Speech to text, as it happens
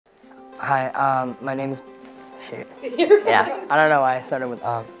My name is, yeah, I don't know why I started with,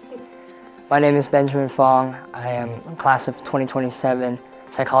 my name is Benjamin Fong. I am class of 2027,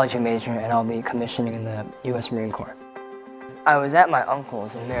 psychology major, and I'll be commissioning in the U.S. Marine Corps. I was at my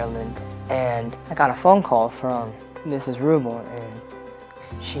uncle's in Maryland, and I got a phone call from Mrs. Rubel,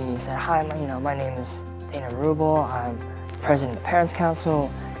 and she said, "Hi, my name is Dana Rubel. I'm president of the Parents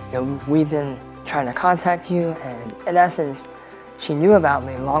Council. We've been trying to contact you," and in essence, she knew about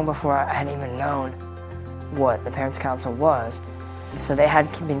me long before I had even known what the Parents Council was. So they had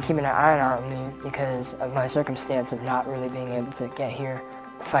been keeping an eye on me because of my circumstance of not really being able to get here,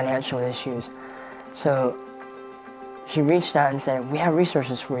 financial issues. So she reached out and said, "We have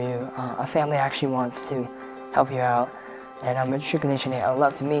resources for you. A family actually wants to help you out, and I'm a matriculation aide. I'd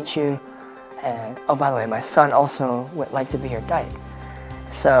love to meet you. And oh, by the way, my son also would like to be your guide."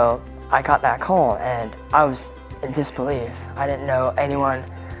 So I got that call, and I was in disbelief. I didn't know anyone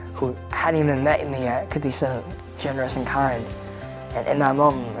who hadn't even met me yet could be so generous and kind. And in that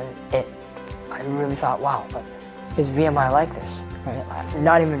moment, I really thought, wow, is VMI like this? Right? I've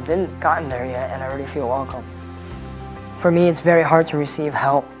not even gotten there yet, and I already feel welcome. For me, it's very hard to receive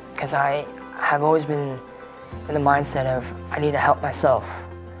help because I have always been in the mindset of I need to help myself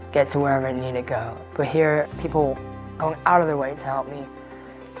get to wherever I need to go. But here, people going out of their way to help me.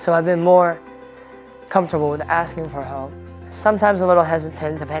 So I've been more comfortable with asking for help. Sometimes a little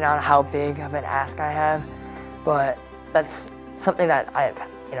hesitant depending on how big of an ask I have, but that's something that I've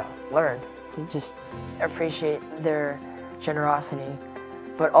learned to just appreciate their generosity,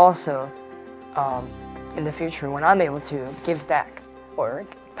 but also in the future when I'm able to give back or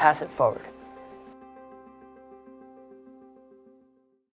pass it forward.